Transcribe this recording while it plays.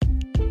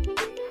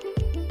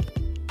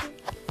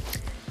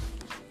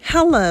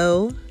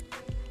Hello,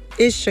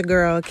 it's your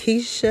girl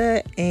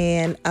Keisha,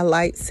 and I'd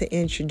like to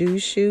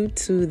introduce you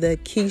to the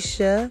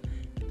Keisha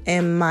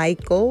and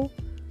Michael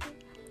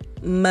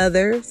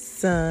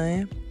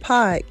Mother-Son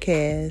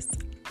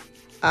podcast.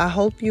 I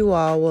hope you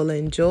all will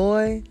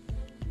enjoy,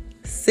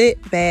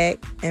 sit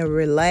back and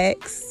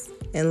relax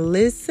and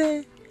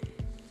listen,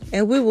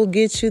 and we will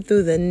get you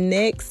through the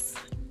next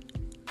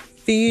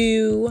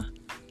few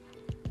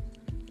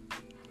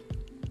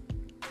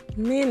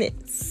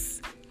minutes.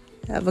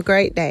 Have a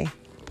great day.